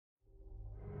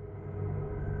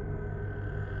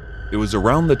It was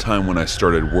around the time when I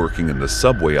started working in the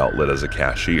subway outlet as a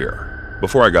cashier.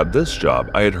 Before I got this job,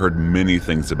 I had heard many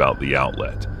things about the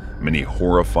outlet, many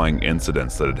horrifying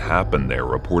incidents that had happened there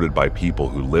reported by people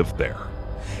who lived there.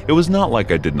 It was not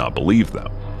like I did not believe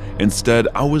them. Instead,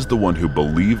 I was the one who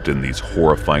believed in these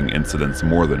horrifying incidents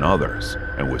more than others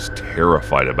and was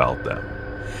terrified about them.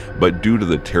 But due to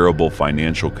the terrible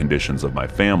financial conditions of my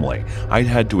family, I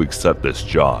had to accept this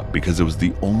job because it was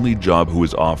the only job who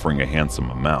was offering a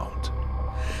handsome amount.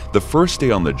 The first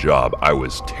day on the job, I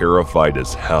was terrified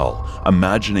as hell,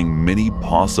 imagining many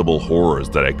possible horrors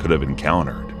that I could have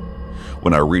encountered.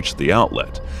 When I reached the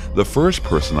outlet, the first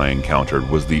person I encountered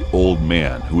was the old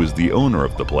man who was the owner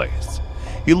of the place.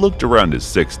 He looked around his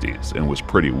 60s and was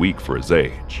pretty weak for his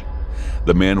age.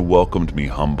 The man welcomed me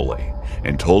humbly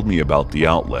and told me about the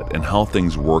outlet and how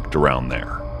things worked around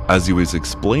there. As he was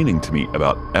explaining to me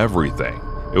about everything,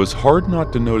 it was hard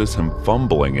not to notice him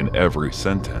fumbling in every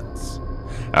sentence.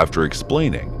 After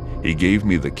explaining, he gave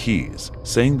me the keys,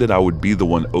 saying that I would be the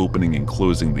one opening and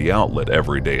closing the outlet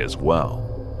every day as well.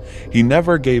 He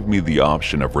never gave me the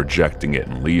option of rejecting it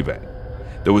and leaving.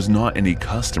 There was not any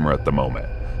customer at the moment,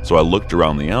 so I looked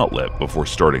around the outlet before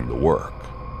starting the work.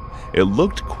 It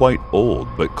looked quite old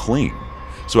but clean,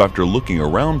 so after looking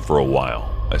around for a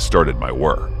while, I started my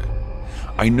work.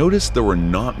 I noticed there were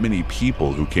not many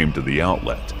people who came to the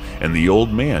outlet, and the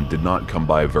old man did not come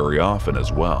by very often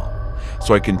as well.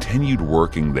 So I continued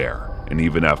working there, and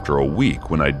even after a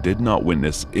week when I did not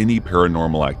witness any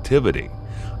paranormal activity,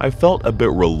 I felt a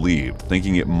bit relieved,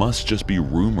 thinking it must just be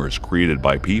rumors created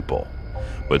by people.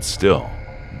 But still,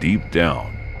 deep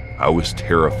down, I was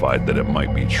terrified that it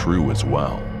might be true as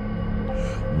well.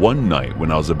 One night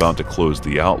when I was about to close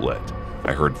the outlet,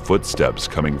 I heard footsteps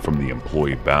coming from the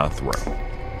employee bathroom.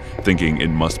 Thinking it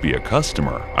must be a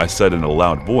customer, I said in a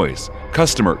loud voice,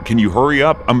 "Customer, can you hurry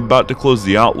up? I'm about to close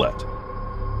the outlet."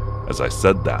 As I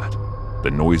said that,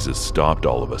 the noises stopped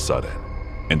all of a sudden,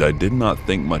 and I did not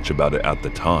think much about it at the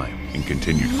time and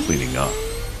continued cleaning up.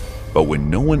 But when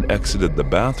no one exited the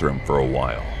bathroom for a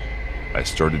while, I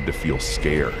started to feel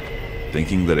scared,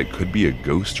 thinking that it could be a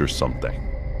ghost or something.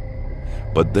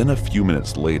 But then a few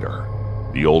minutes later,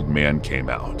 the old man came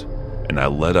out, and I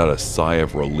let out a sigh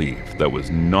of relief that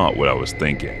was not what I was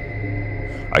thinking.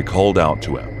 I called out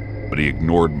to him, but he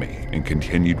ignored me and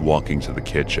continued walking to the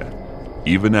kitchen.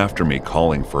 Even after me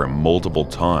calling for him multiple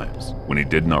times, when he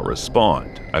did not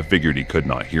respond, I figured he could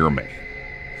not hear me.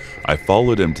 I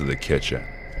followed him to the kitchen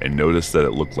and noticed that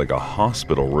it looked like a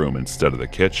hospital room instead of the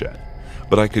kitchen,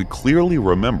 but I could clearly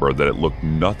remember that it looked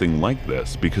nothing like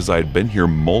this because I had been here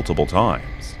multiple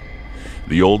times.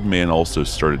 The old man also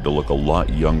started to look a lot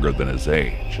younger than his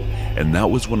age, and that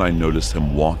was when I noticed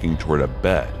him walking toward a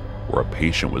bed where a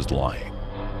patient was lying.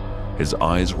 His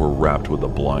eyes were wrapped with a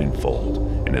blindfold,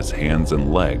 and his hands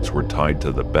and legs were tied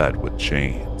to the bed with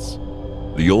chains.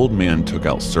 The old man took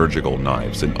out surgical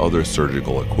knives and other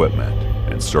surgical equipment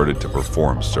and started to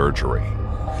perform surgery.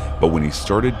 But when he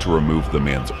started to remove the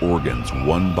man's organs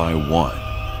one by one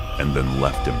and then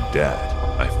left him dead,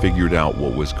 I figured out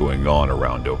what was going on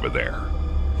around over there.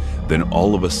 Then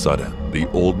all of a sudden, the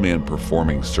old man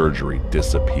performing surgery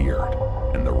disappeared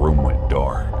and the room went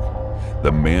dark.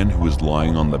 The man who was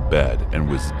lying on the bed and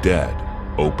was dead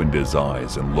opened his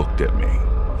eyes and looked at me.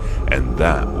 And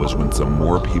that was when some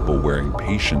more people wearing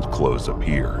patient clothes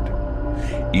appeared.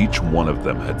 Each one of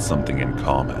them had something in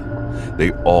common.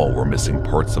 They all were missing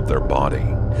parts of their body,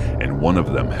 and one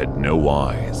of them had no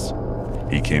eyes.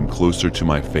 He came closer to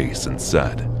my face and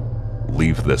said,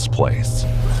 "Leave this place."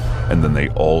 And then they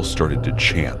all started to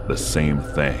chant the same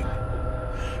thing.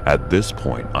 At this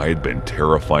point, I had been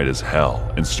terrified as hell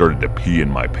and started to pee in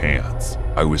my pants.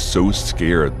 I was so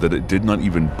scared that it did not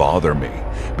even bother me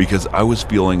because I was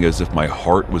feeling as if my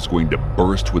heart was going to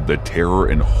burst with the terror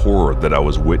and horror that I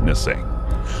was witnessing.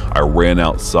 I ran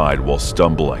outside while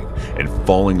stumbling and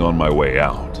falling on my way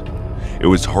out. It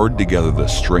was hard to gather the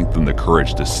strength and the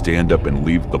courage to stand up and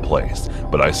leave the place,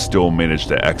 but I still managed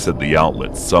to exit the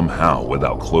outlet somehow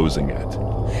without closing it.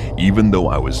 Even though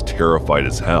I was terrified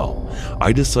as hell,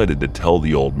 I decided to tell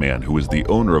the old man who was the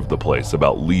owner of the place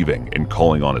about leaving and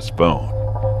calling on his phone.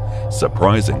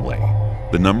 Surprisingly,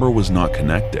 the number was not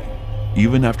connecting,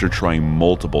 even after trying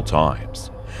multiple times.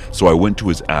 So I went to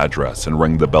his address and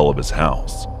rang the bell of his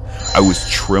house. I was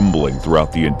trembling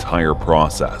throughout the entire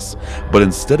process, but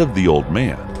instead of the old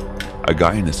man, a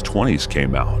guy in his 20s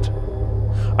came out.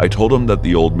 I told him that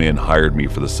the old man hired me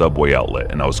for the subway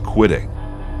outlet and I was quitting.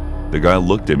 The guy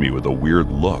looked at me with a weird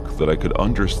look that I could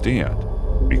understand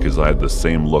because I had the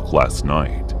same look last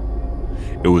night.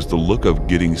 It was the look of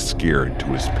getting scared to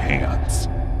his pants.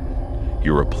 He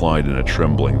replied in a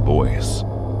trembling voice,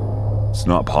 "It's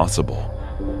not possible.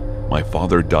 My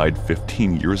father died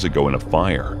 15 years ago in a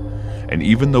fire, and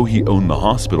even though he owned the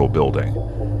hospital building,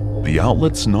 the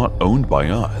outlet's not owned by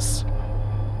us."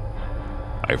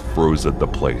 I froze at the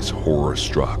place,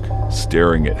 horror-struck,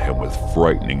 staring at him with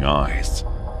frightening eyes.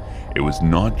 It was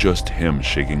not just him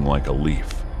shaking like a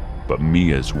leaf, but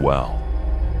me as well.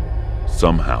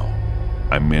 Somehow,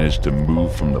 I managed to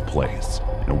move from the place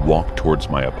and walk towards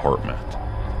my apartment.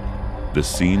 The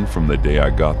scene from the day I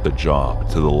got the job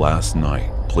to the last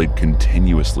night played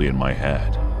continuously in my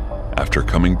head. After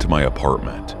coming to my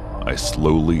apartment, I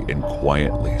slowly and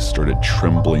quietly started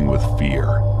trembling with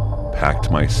fear, packed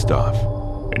my stuff,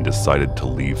 and decided to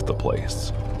leave the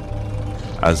place.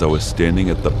 As I was standing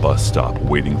at the bus stop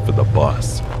waiting for the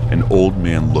bus, an old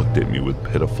man looked at me with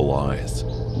pitiful eyes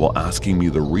while asking me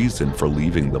the reason for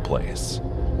leaving the place.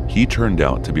 He turned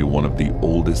out to be one of the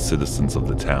oldest citizens of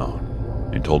the town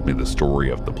and told me the story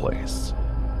of the place.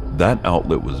 That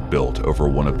outlet was built over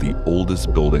one of the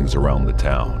oldest buildings around the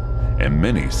town, and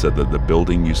many said that the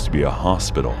building used to be a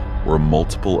hospital where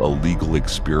multiple illegal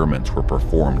experiments were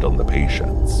performed on the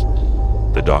patients.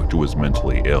 The doctor was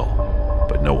mentally ill,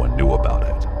 but no one knew about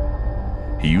it.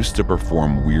 He used to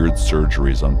perform weird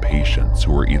surgeries on patients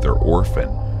who were either orphan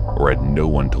or had no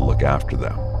one to look after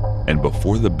them. And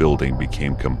before the building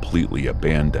became completely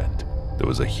abandoned, there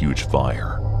was a huge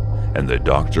fire, and the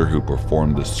doctor who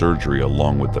performed the surgery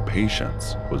along with the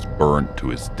patients was burnt to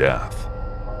his death.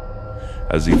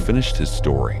 As he finished his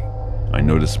story, I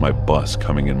noticed my bus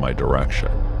coming in my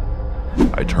direction.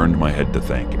 I turned my head to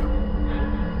thank him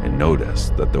and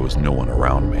noticed that there was no one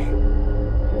around me.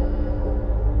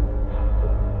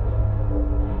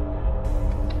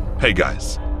 Hey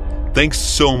guys, thanks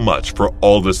so much for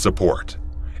all the support.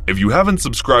 If you haven't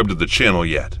subscribed to the channel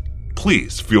yet,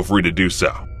 please feel free to do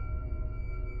so.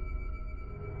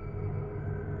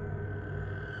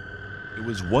 It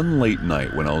was one late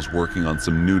night when I was working on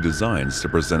some new designs to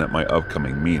present at my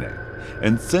upcoming meeting,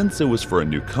 and since it was for a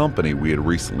new company we had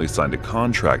recently signed a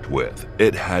contract with,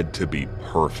 it had to be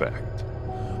perfect.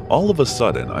 All of a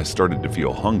sudden, I started to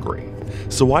feel hungry,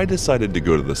 so I decided to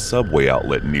go to the Subway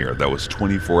outlet near that was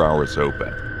 24 hours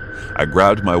open. I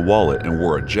grabbed my wallet and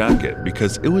wore a jacket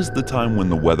because it was the time when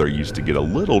the weather used to get a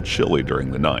little chilly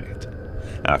during the night.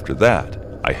 After that,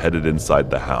 I headed inside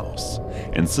the house,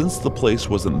 and since the place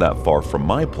wasn't that far from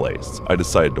my place, I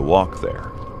decided to walk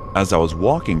there. As I was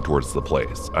walking towards the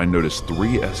place, I noticed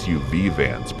 3 SUV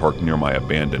vans parked near my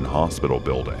abandoned hospital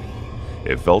building.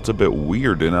 It felt a bit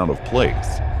weird and out of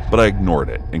place, but I ignored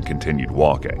it and continued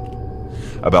walking.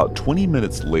 About 20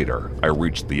 minutes later, I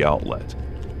reached the outlet,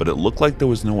 but it looked like there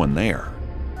was no one there.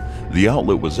 The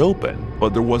outlet was open,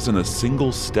 but there wasn't a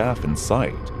single staff in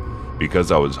sight.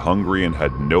 Because I was hungry and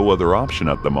had no other option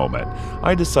at the moment,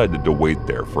 I decided to wait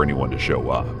there for anyone to show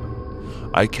up.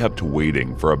 I kept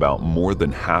waiting for about more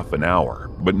than half an hour,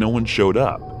 but no one showed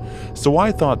up, so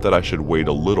I thought that I should wait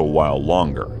a little while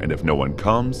longer, and if no one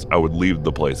comes, I would leave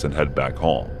the place and head back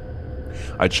home.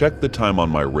 I checked the time on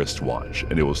my wristwatch,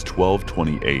 and it was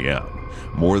 12:20 a.m.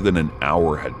 More than an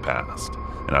hour had passed,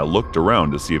 and I looked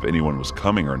around to see if anyone was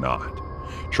coming or not.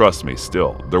 Trust me,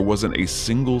 still, there wasn't a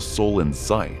single soul in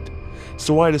sight,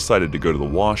 so I decided to go to the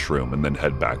washroom and then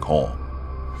head back home.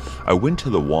 I went to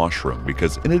the washroom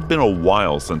because it had been a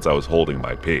while since I was holding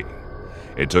my pee.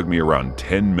 It took me around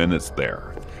 10 minutes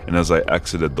there, and as I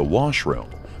exited the washroom,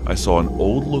 I saw an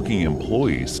old-looking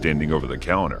employee standing over the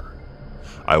counter.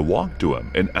 I walked to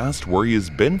him and asked where he has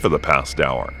been for the past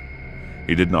hour.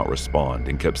 He did not respond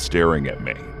and kept staring at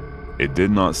me. It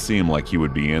did not seem like he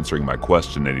would be answering my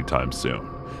question anytime soon,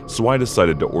 so I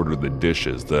decided to order the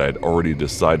dishes that I had already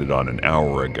decided on an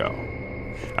hour ago.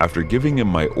 After giving him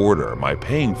my order, my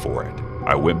paying for it,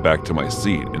 I went back to my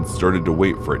seat and started to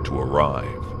wait for it to arrive.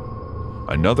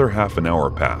 Another half an hour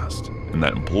passed, and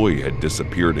that employee had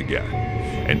disappeared again,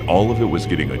 and all of it was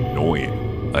getting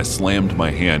annoying. I slammed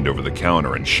my hand over the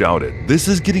counter and shouted, "This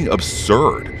is getting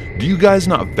absurd! Do you guys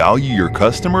not value your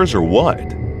customers or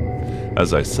what?"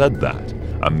 As I said that,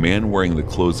 a man wearing the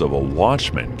clothes of a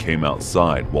watchman came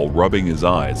outside while rubbing his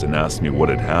eyes and asked me what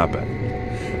had happened.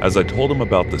 As I told him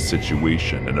about the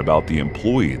situation and about the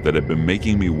employee that had been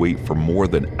making me wait for more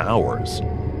than hours,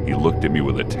 he looked at me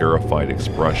with a terrified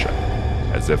expression,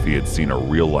 as if he had seen a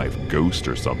real-life ghost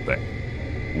or something.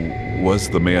 "Was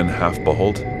the man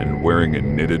half-bald and wearing a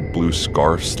knitted blue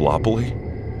scarf sloppily?"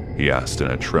 he asked in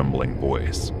a trembling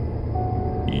voice.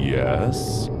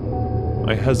 "Yes?"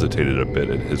 I hesitated a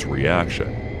bit at his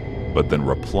reaction, but then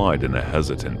replied in a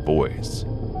hesitant voice.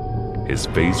 His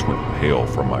face went pale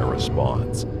from my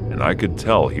response, and I could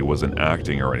tell he wasn't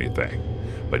acting or anything,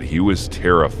 but he was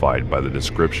terrified by the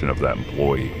description of that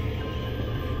employee.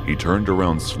 He turned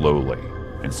around slowly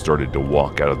and started to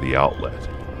walk out of the outlet.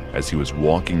 As he was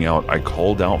walking out, I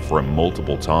called out for him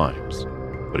multiple times,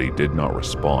 but he did not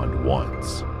respond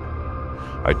once.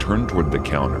 I turned toward the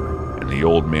counter, and the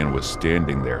old man was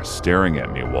standing there staring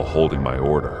at me while holding my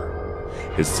order.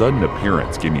 His sudden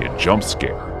appearance gave me a jump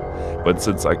scare, but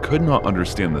since I could not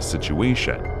understand the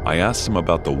situation, I asked him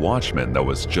about the watchman that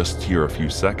was just here a few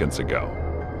seconds ago.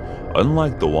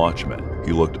 Unlike the watchman,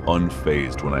 he looked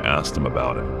unfazed when I asked him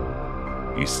about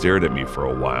it. He stared at me for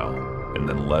a while and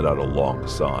then let out a long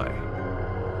sigh.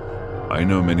 I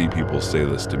know many people say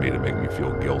this to me to make me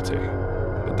feel guilty,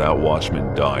 but that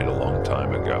watchman died a long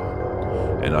time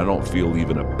ago, and I don't feel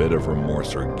even a bit of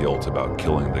remorse or guilt about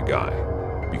killing the guy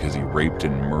because he raped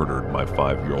and murdered my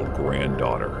 5-year-old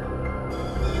granddaughter.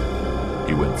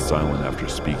 He went silent after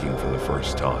speaking for the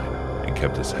first time and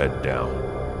kept his head down.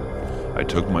 I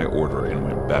took my order and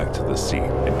went back to the seat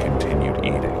and continued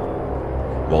eating.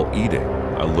 While eating,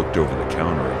 I looked over the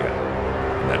counter again,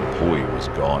 and that employee was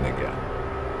gone again.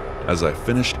 As I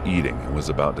finished eating and was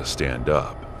about to stand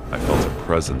up, I felt a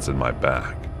presence in my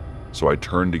back, so I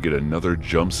turned to get another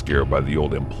jump scare by the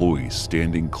old employee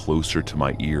standing closer to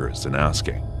my ears and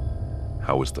asking,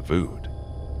 "How was the food?"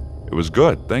 "It was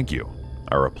good, thank you,"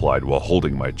 I replied while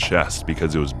holding my chest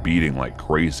because it was beating like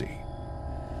crazy.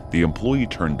 The employee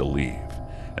turned to leave,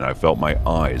 and I felt my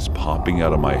eyes popping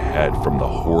out of my head from the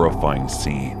horrifying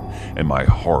scene and my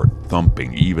heart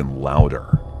thumping even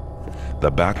louder.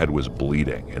 The back head was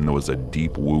bleeding and there was a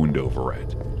deep wound over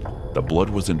it. The blood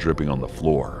wasn't dripping on the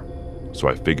floor, so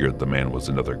I figured the man was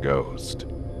another ghost.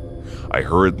 I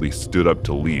hurriedly stood up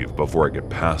to leave before I could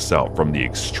pass out from the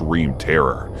extreme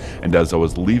terror, and as I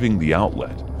was leaving the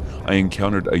outlet, I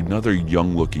encountered another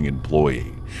young-looking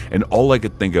employee, and all I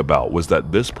could think about was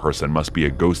that this person must be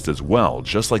a ghost as well,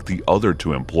 just like the other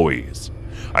two employees.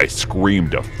 I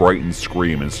screamed a frightened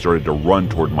scream and started to run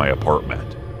toward my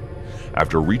apartment.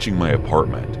 After reaching my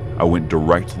apartment, I went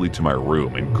directly to my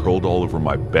room and curled all over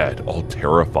my bed, all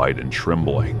terrified and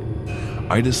trembling.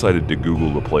 I decided to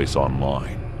Google the place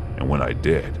online, and when I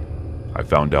did, I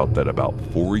found out that about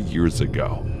 4 years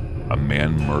ago, a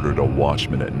man murdered a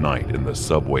watchman at night in the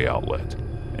subway outlet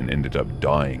and ended up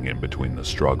dying in between the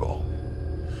struggle.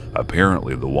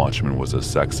 Apparently, the watchman was a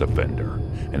sex offender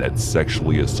and had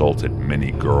sexually assaulted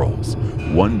many girls,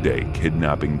 one day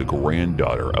kidnapping the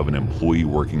granddaughter of an employee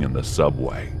working in the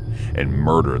subway and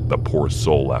murdered the poor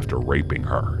soul after raping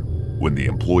her. When the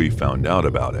employee found out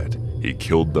about it, he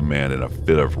killed the man in a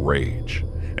fit of rage,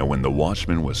 and when the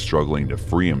watchman was struggling to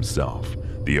free himself,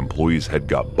 the employee's head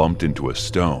got bumped into a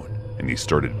stone and he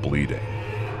started bleeding.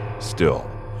 Still,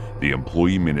 the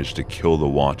employee managed to kill the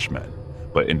watchman,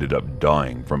 but ended up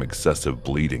dying from excessive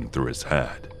bleeding through his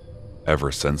head.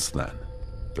 Ever since then,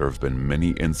 there have been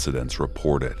many incidents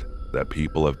reported that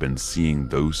people have been seeing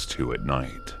those two at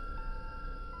night.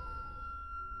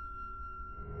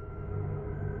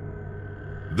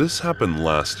 This happened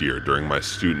last year during my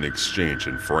student exchange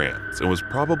in France and was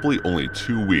probably only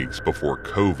 2 weeks before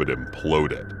COVID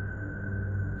imploded.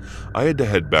 I had to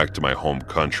head back to my home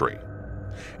country,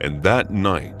 and that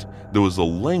night there was a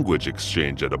language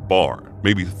exchange at a bar,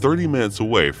 maybe 30 minutes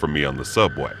away from me on the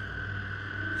subway.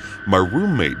 My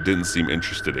roommate didn't seem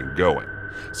interested in going,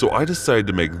 so I decided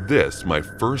to make this my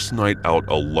first night out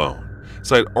alone,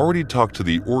 so I'd already talked to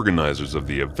the organizers of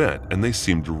the event and they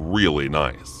seemed really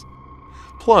nice.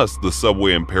 Plus, the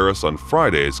subway in Paris on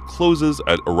Fridays closes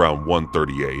at around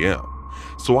 1:30 a.m.,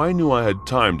 so I knew I had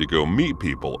time to go meet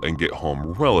people and get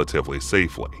home relatively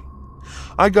safely.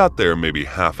 I got there maybe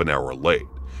half an hour late,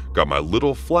 got my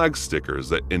little flag stickers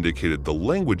that indicated the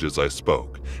languages I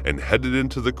spoke, and headed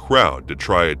into the crowd to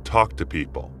try and talk to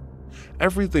people.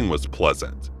 Everything was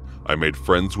pleasant. I made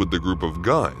friends with the group of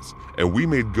guys, and we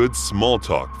made good small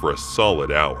talk for a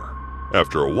solid hour.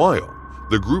 After a while,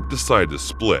 the group decided to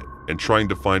split and trying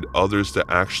to find others to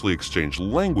actually exchange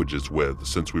languages with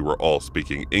since we were all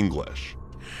speaking English.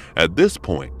 At this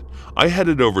point, I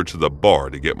headed over to the bar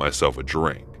to get myself a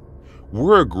drink.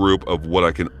 We're a group of what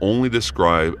I can only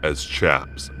describe as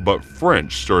chaps, but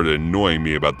French started annoying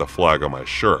me about the flag on my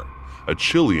shirt, a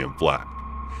Chilean flag.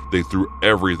 They threw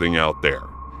everything out there.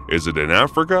 Is it in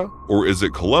Africa or is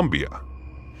it Colombia?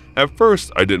 At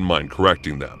first, I didn't mind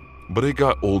correcting them, but it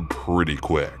got old pretty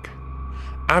quick.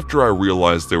 After I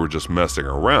realized they were just messing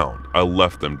around, I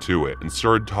left them to it and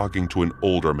started talking to an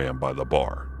older man by the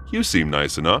bar. "You seem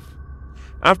nice enough."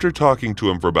 After talking to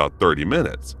him for about 30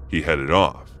 minutes, he headed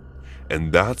off.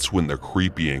 And that's when the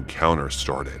creepy encounter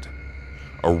started.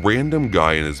 A random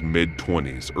guy in his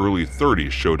mid-20s, early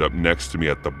 30s showed up next to me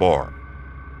at the bar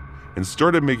and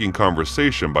started making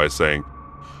conversation by saying,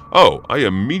 "Oh, I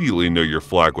immediately know your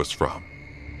flag was from."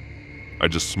 I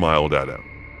just smiled at him.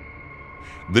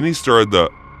 Then he started the,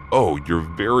 "Oh, you're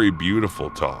very beautiful"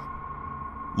 talk.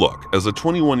 Look, as a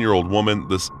 21-year-old woman,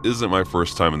 this isn't my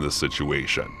first time in this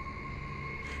situation.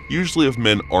 Usually if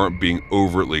men aren't being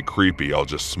overtly creepy, I'll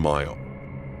just smile.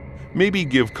 Maybe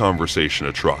give conversation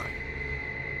a try.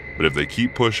 But if they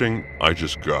keep pushing, I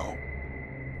just go.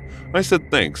 I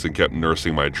said thanks and kept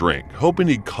nursing my drink, hoping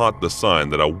he caught the sign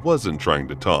that I wasn't trying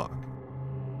to talk.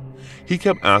 He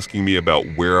kept asking me about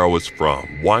where I was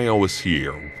from, why I was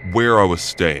here, where I was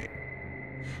staying.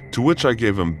 To which I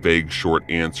gave him vague short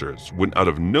answers when out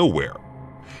of nowhere,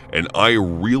 and I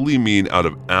really mean out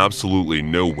of absolutely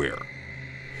nowhere,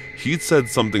 he'd said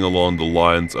something along the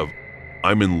lines of,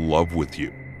 "I'm in love with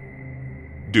you."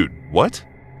 Dude, what?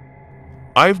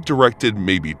 I've directed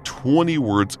maybe 20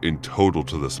 words in total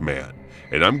to this man,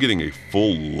 and I'm getting a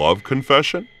full love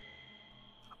confession?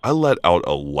 I let out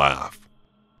a laugh.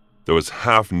 That was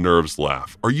half nerves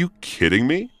laugh. Are you kidding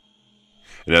me?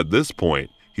 And at this point,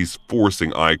 he's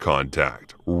forcing eye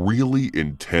contact, really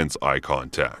intense eye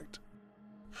contact.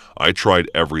 I tried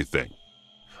everything.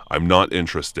 I'm not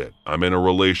interested. I'm in a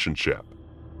relationship.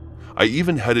 I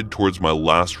even headed towards my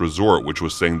last resort, which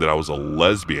was saying that I was a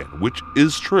lesbian, which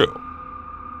is true.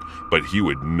 But he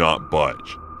would not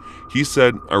budge. He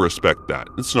said, "I respect that.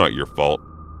 It's not your fault."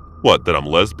 What, that I'm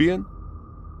lesbian?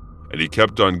 And he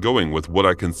kept on going with what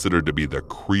I considered to be the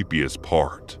creepiest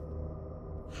part.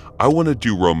 "I want to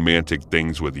do romantic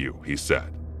things with you," he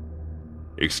said.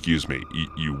 Excuse me,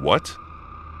 you what?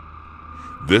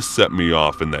 This set me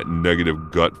off, and that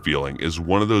negative gut feeling is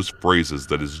one of those phrases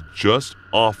that is just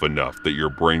off enough that your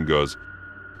brain goes,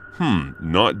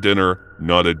 not dinner,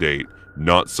 not a date,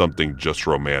 not something just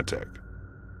romantic.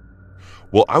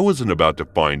 Well, I wasn't about to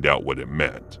find out what it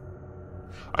meant.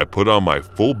 I put on my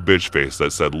full bitch face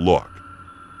that said, "Look,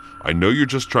 I know you're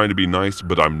just trying to be nice,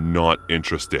 but I'm not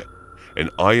interested, and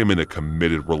I am in a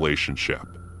committed relationship."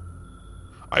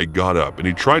 I got up and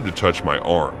he tried to touch my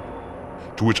arm,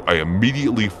 to which I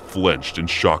immediately flinched and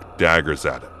shocked daggers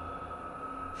at him.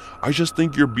 "I just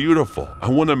think you're beautiful. I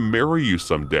want to marry you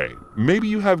someday. Maybe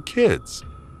you have kids.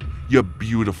 You have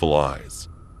beautiful eyes."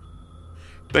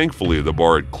 Thankfully, the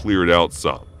bar had cleared out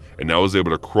some, and I was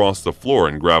able to cross the floor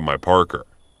and grab my Parker.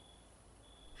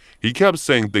 He kept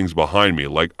saying things behind me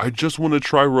like, "I just want to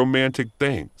try romantic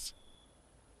things."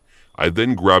 I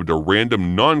then grabbed a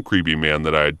random non-creepy man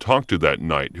that I had talked to that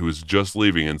night who was just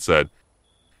leaving and said,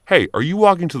 "Hey, are you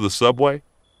walking to the subway?"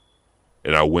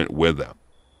 And I went with him.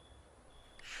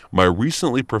 My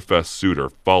recently professed suitor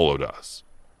followed us.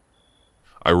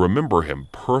 I remember him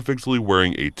perfectly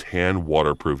wearing a tan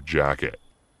waterproof jacket,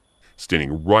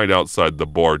 standing right outside the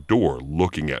bar door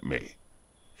looking at me.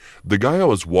 The guy I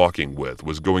was walking with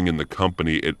was going in the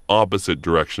company in opposite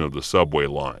direction of the subway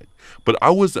line, but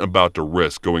I wasn't about to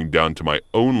risk going down to my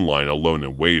own line alone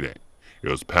and waiting. It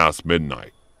was past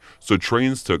midnight, so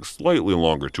trains took slightly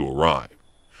longer to arrive.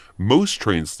 Most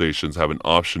train stations have an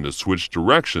option to switch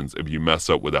directions if you mess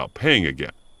up without paying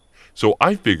again. So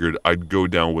I figured I'd go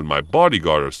down with my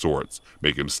bodyguard of sorts,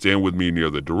 make him stand with me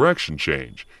near the direction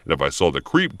change, and if I saw the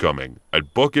creep coming,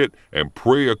 I'd book it and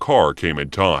pray a car came in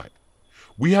time.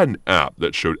 We had an app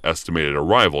that showed estimated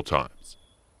arrival times.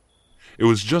 It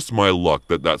was just my luck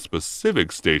that that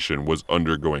specific station was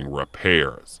undergoing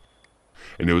repairs,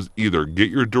 and it was either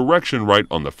get your direction right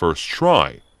on the first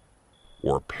try,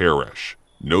 or perish.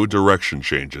 No direction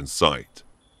change in sight.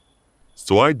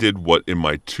 So I did what in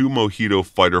my 2 mojito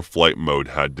fight or flight mode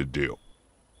had to do.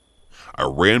 I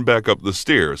ran back up the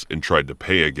stairs and tried to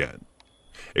pay again.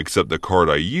 Except the card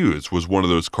I used was one of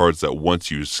those cards that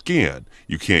once you scan,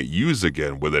 you can't use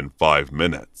again within 5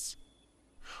 minutes.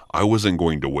 I wasn't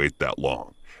going to wait that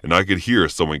long, and I could hear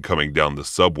someone coming down the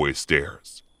subway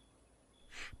stairs.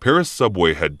 Paris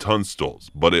subway had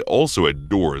turnstiles, but it also had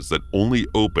doors that only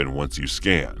open once you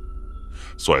scan.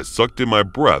 So I sucked in my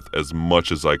breath as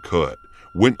much as I could,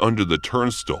 went under the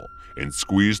turnstile, and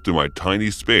squeezed through my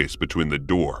tiny space between the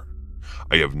door.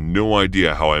 I have no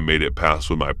idea how I made it past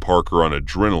when my Parker on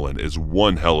adrenaline is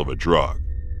one hell of a drug.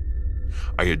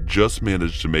 I had just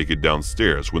managed to make it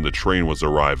downstairs when the train was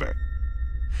arriving.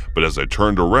 But as I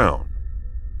turned around,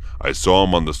 I saw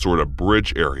him on the sort of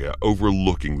bridge area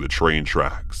overlooking the train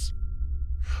tracks.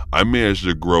 I managed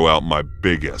to grow out my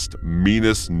biggest,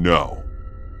 meanest no,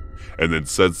 and then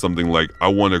said something like, "I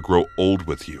want to grow old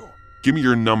with you. Give me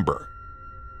your number."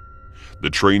 The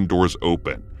train doors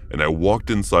opened, and I walked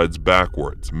inside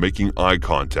backwards, making eye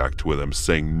contact with him,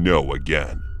 saying no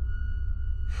again.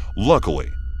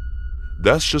 Luckily,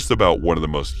 that's just about one of the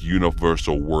most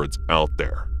universal words out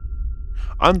there.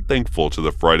 I'm thankful to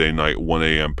the Friday night 1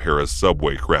 a.m. Paris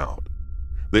subway crowd.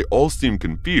 They all seemed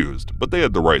confused, but they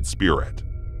had the right spirit.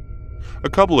 A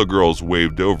couple of girls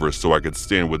waved over so I could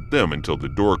stand with them until the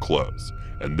door closed,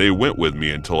 and they went with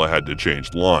me until I had to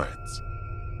change lines.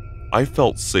 I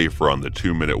felt safer on the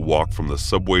 2-minute walk from the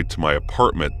subway to my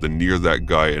apartment than near that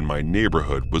guy in my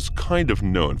neighborhood was kind of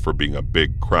known for being a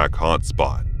big crack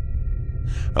hotspot.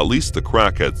 At least the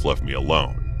crackheads left me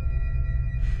alone.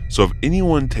 So if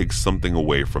anyone takes something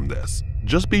away from this,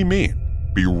 just be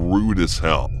mean. Be rude as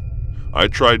hell. I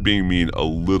tried being mean a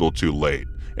little too late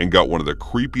and got one of the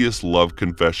creepiest love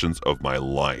confessions of my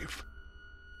life.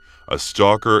 A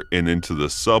stalker and into the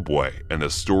subway, and a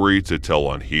story to tell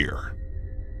on here.